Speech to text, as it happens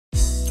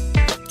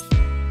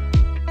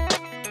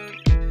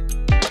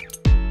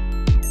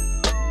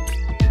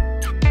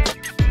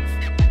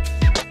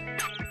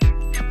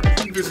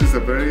is a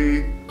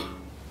very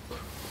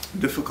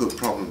difficult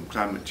problem.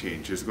 Climate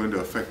change is going to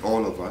affect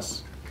all of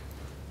us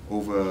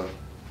over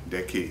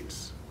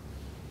decades.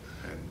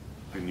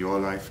 And in your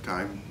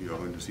lifetime, you're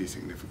going to see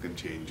significant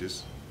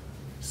changes.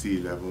 Sea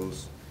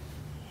levels,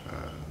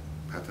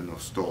 pattern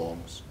of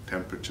storms,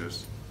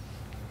 temperatures,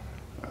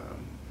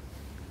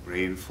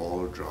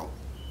 rainfall, drought.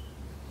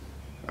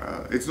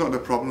 It's not a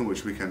problem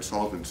which we can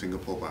solve in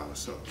Singapore by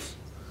ourselves.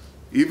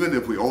 Even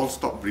if we all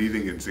stop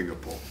breathing in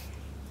Singapore,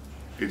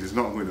 it is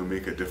not going to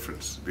make a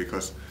difference,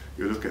 because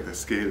you look at the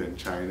scale in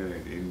China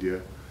and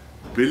India,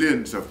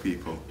 billions of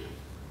people,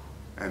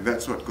 and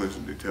that's what's going to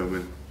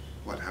determine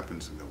what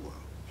happens in the world.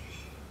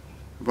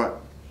 But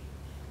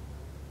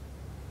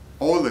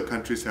all the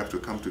countries have to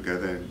come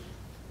together and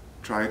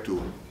try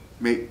to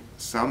make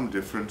some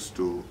difference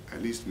to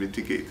at least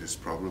mitigate this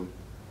problem,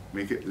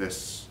 make it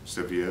less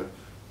severe,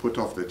 put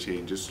off the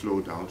changes,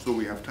 slow down, so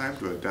we have time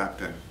to adapt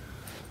and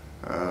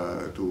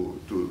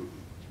to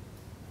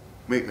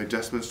make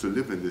adjustments to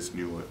live in this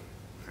new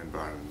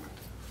environment.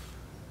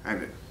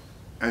 And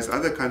as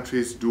other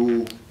countries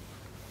do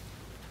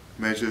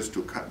measures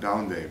to cut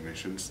down their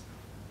emissions,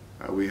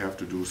 we have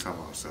to do some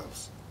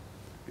ourselves.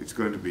 It's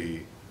going to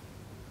be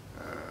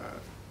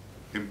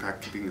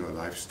impacting your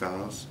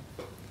lifestyles.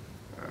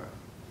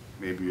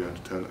 Maybe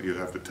you'll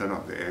have to turn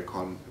up the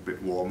aircon a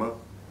bit warmer.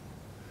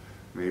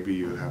 Maybe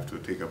you'll have to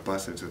take a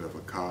bus instead of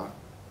a car.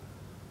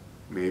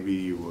 Maybe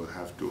you will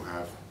have to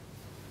have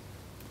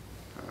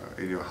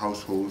in your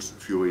households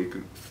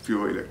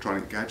fewer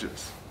electronic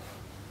gadgets.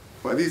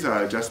 But these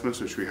are adjustments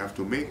which we have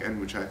to make, and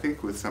which I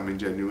think with some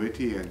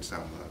ingenuity and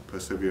some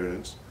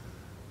perseverance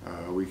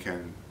we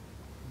can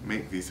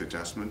make these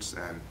adjustments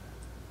and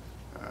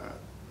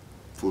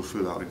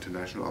fulfill our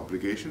international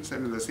obligations,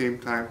 and at the same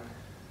time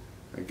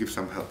give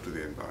some help to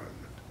the environment.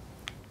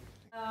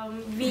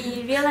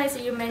 We realized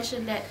that you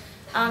mentioned that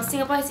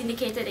Singapore has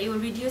indicated that it will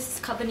reduce its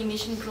carbon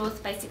emission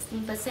growth by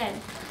 16%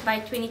 by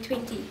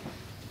 2020,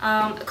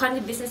 according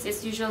to business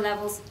as usual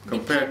levels.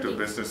 Compared to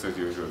business as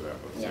usual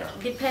levels, yeah.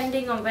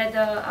 Depending on whether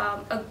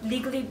a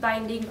legally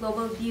binding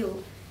global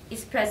deal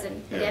is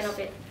present at the end of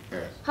it.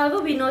 Yes.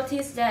 However, we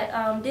noticed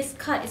that this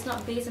cut is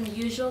not based on the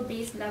usual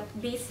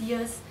base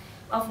years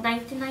of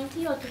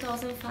 1990 or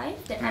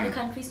 2005 that other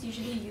countries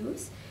usually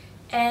use,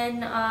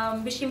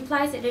 and which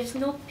implies that there is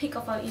no peak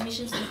of our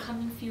emissions in the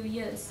coming few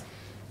years.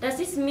 Does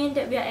this mean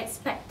that we are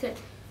expected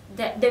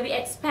that we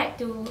expect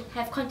to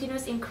have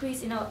continuous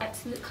increase in our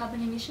absolute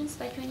carbon emissions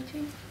by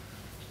 2020?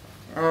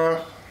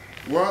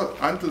 Well,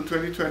 until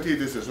 2020,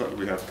 this is what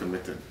we have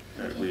committed.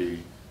 That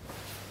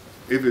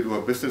if it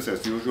were business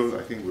as usual,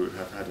 I think we would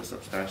have had a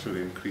substantial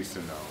increase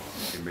in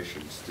our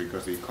emissions,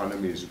 because the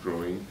economy is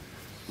growing.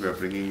 We are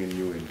bringing in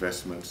new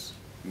investments,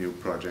 new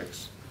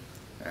projects,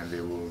 and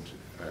they will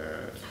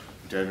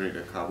generate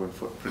a carbon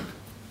footprint.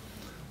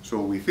 So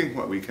we think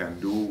what we can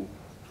do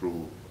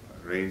through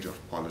a range of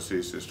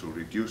policies is to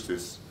reduce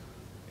this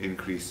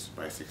increase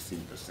by 16%,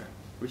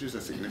 which is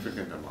a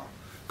significant amount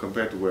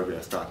compared to where we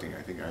are starting.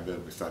 I think either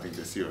we're starting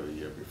this year or the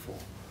year before.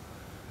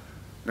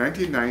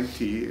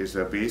 1990 is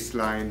a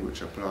baseline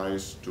which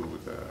applies to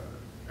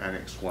the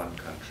Annex 1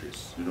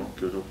 countries, you know,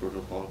 Kyoto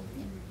Protocol.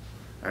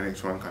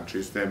 Annex 1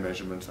 countries, their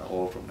measurements are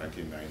all from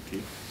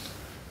 1990.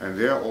 And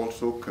they are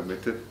also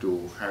committed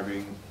to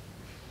having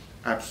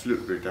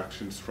absolute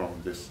reductions from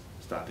this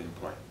starting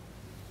point,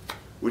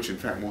 which in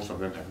fact most of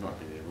them have not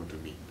been able to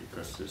meet,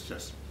 because it's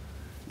just,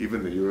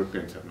 even the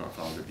Europeans have not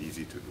found it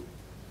easy to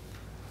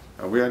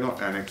do. We are not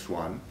Annex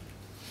 1,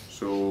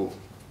 so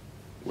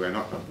we are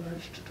not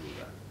obliged to do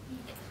that.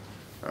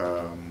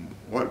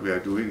 What we are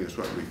doing is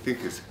what we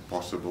think is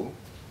possible.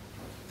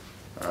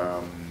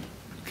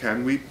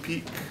 Can we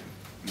peak?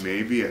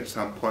 Maybe at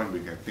some point we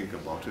can think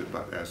about it,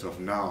 but as of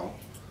now,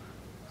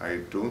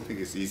 I don't think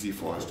it's easy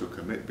for us to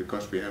commit,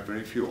 because we have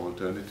very few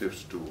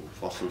alternatives to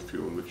fossil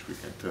fuel which we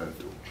can turn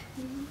to.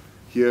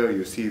 Here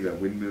you see the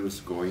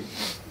windmills going.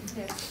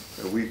 Yes.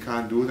 We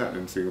can't do that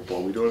in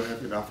Singapore. We don't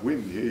have enough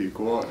wind. Here you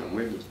go out, the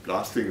wind is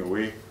blasting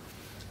away.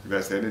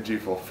 There's energy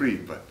for free,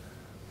 but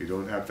we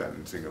don't have that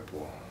in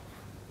Singapore.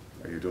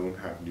 You don't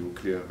have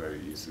nuclear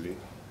very easily.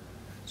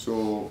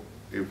 So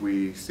if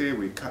we say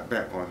we cut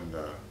back on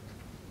the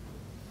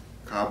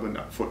carbon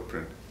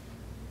footprint,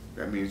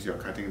 that means you're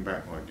cutting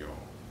back on your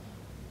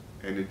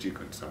energy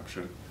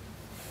consumption,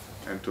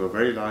 and to a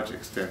very large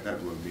extent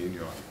that will mean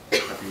you're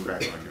cutting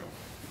back on your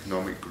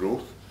economic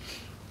growth,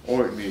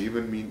 or it may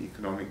even mean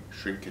economic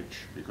shrinkage,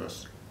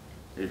 because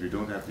if you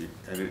don't have the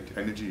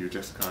energy, you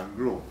just can't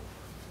grow,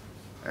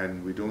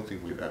 and we don't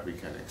think that we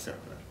can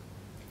accept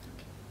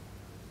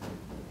that.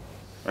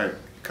 Right,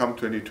 come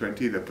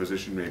 2020, the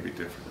position may be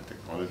different, the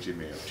technology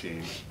may have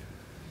changed,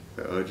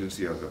 the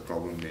urgency of the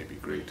problem may be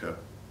greater.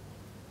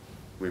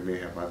 We may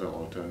have other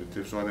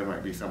alternatives, or there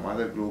might be some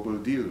other global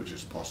deal which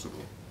is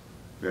possible.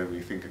 Then we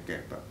think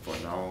again, but for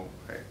now,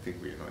 I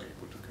think we are not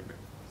able to commit.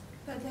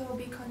 But there will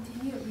be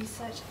continued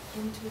research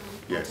into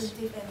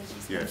alternative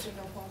energies in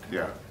Singapore, correct?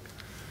 Yeah.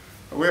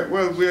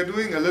 Well, we are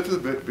doing a little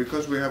bit,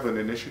 because we have an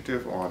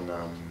initiative on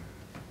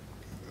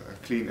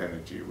clean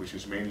energy, which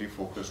is mainly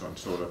focused on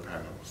solar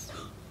panels,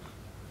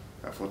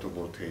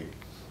 photovoltaic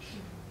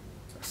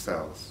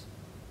cells.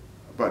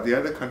 But the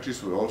other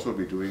countries will also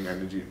be doing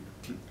energy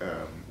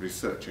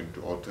research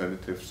into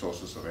alternative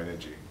sources of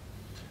energy.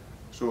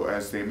 So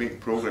as they make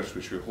progress,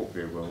 which we hope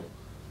they will,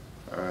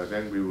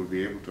 then we will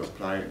be able to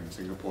apply it in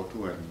Singapore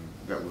too, and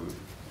that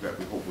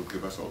we hope will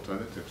give us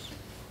alternatives.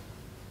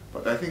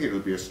 But I think it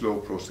will be a slow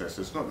process.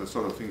 It's not the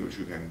sort of thing which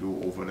you can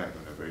do overnight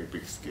on a very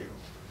big scale.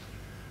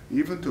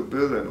 Even to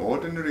build an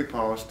ordinary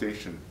power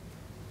station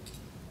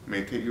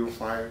may take you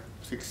 5,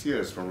 6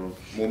 years from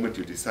the moment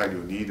you decide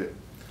you need it.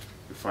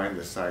 You find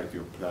the site,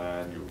 you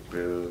plan, you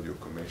build, you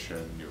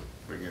commission, you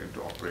bring it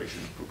into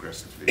operation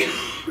progressively.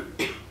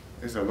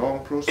 It's a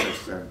long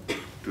process, and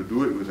to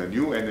do it with a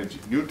new energy,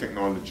 new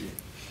technology,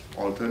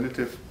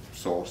 alternative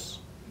source,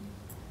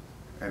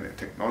 and a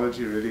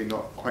technology really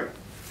not quite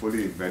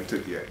fully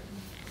invented yet,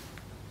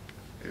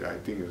 I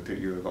think it will take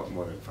you a lot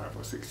more than 5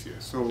 or 6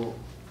 years. So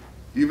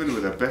even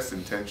with the best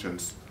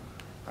intentions,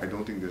 I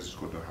don't think this is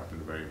going to happen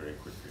very, very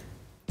quickly.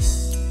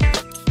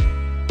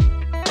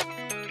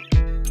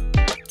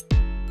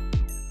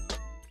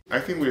 I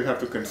think we'll have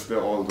to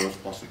consider all those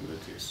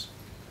possibilities.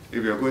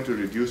 If you're going to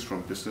reduce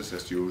from business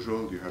as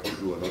usual, you have to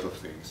do a lot of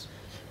things.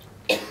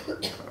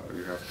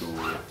 You have to,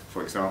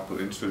 for example,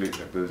 insulate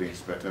the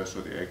buildings better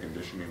so the air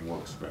conditioning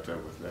works better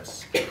with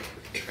less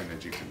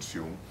energy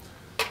consumed.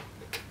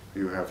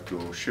 You have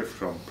to shift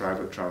from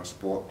private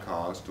transport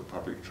cars to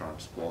public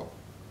transport.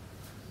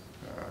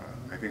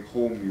 I think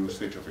home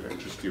usage of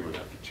electricity will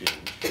have to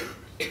change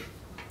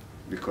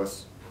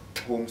because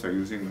homes are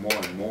using more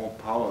and more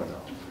power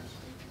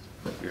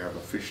now. You have a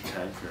fish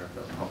tank, you have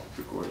a pump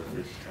to go to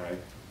the fish tank.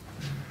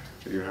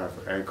 You have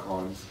air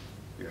cons,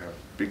 you have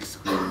big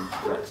screen,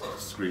 flat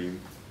screen.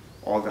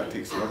 All that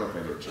takes a lot of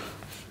energy.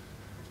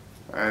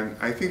 And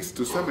I think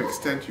to some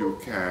extent you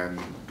can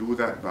do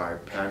that by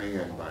planning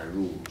and by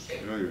rules.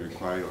 You know, you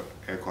require your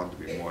aircon to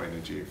be more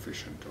energy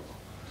efficient,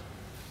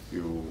 or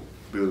you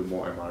build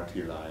more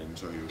MRT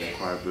lines, or you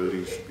require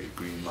buildings to be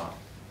green mark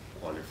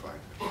qualified.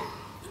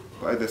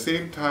 But at the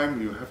same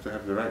time, you have to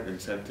have the right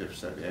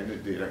incentives that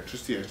the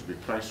electricity has to be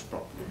priced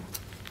properly.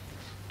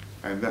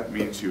 And that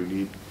means you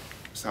need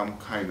some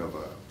kind of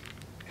a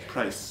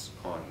price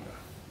on,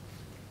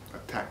 a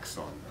tax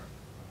on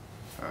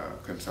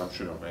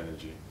consumption of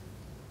energy,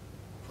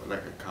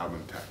 like a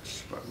carbon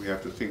tax. But we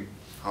have to think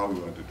how we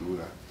want to do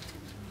that.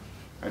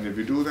 And if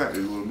you do that,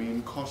 it will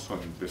mean costs on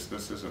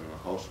businesses and on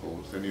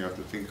households. Then you have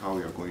to think how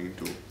you're going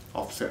to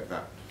offset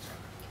that,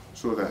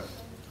 so that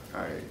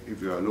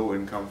if you're a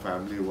low-income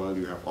family, well,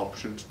 you have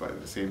options, but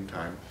at the same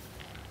time,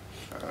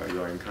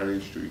 you're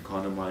encouraged to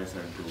economize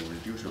and to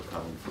reduce your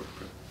carbon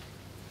footprint.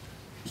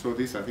 So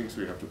these are things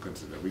we have to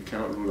consider. We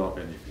cannot rule out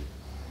anything,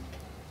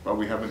 but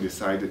we haven't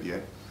decided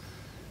yet.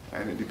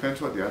 And it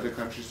depends what the other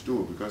countries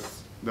do,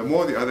 because the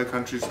more the other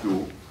countries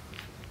do,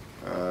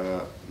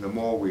 the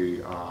more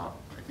we are,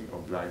 I think,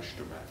 obliged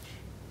to match.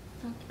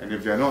 Okay. And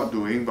if they're not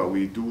doing, but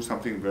we do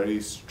something very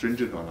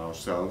stringent on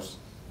ourselves,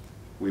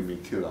 we may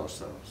kill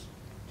ourselves.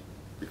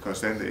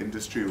 Because then the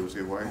industry will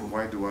say,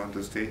 why do I want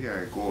to stay here?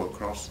 I go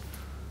across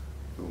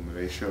to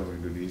Malaysia or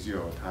Indonesia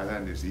or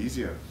Thailand, it's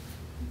easier.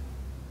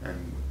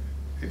 And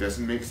it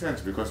doesn't make sense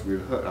because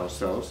we'll hurt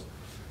ourselves.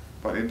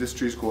 But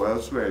industries go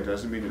elsewhere, it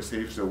doesn't mean it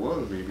saves the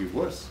world, maybe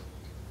worse.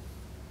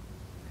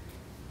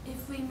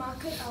 If we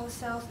market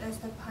ourselves as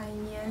the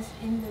pioneers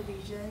in the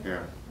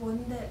region,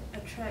 won't that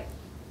attract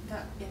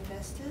the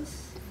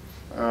investors?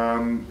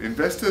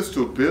 Investors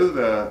to build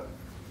a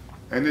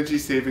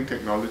energy-saving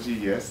technology,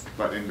 yes,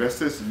 but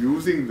investors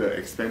using the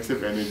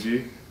expensive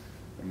energy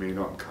may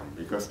not come,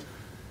 because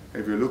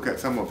if you look at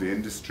some of the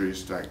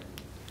industries like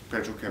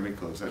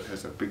petrochemicals, that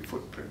has a big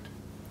footprint,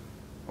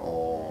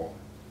 or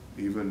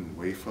even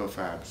wafer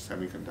fabs,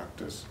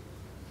 semiconductors,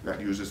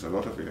 that uses a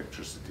lot of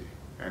electricity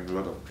and a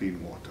lot of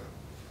clean water.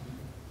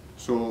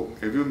 So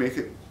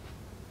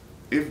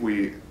if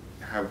we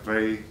have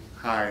very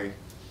high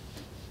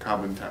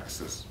carbon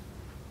taxes,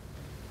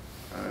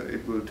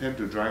 it will tend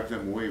to drive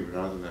them away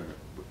rather than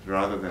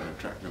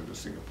attract them to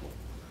Singapore.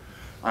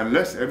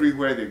 Unless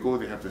everywhere they go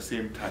they have the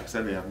same tax,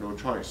 then they have no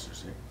choice, you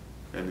see.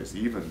 Then it's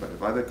even, but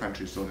if other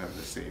countries don't have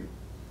the same,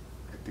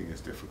 I think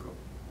it's difficult.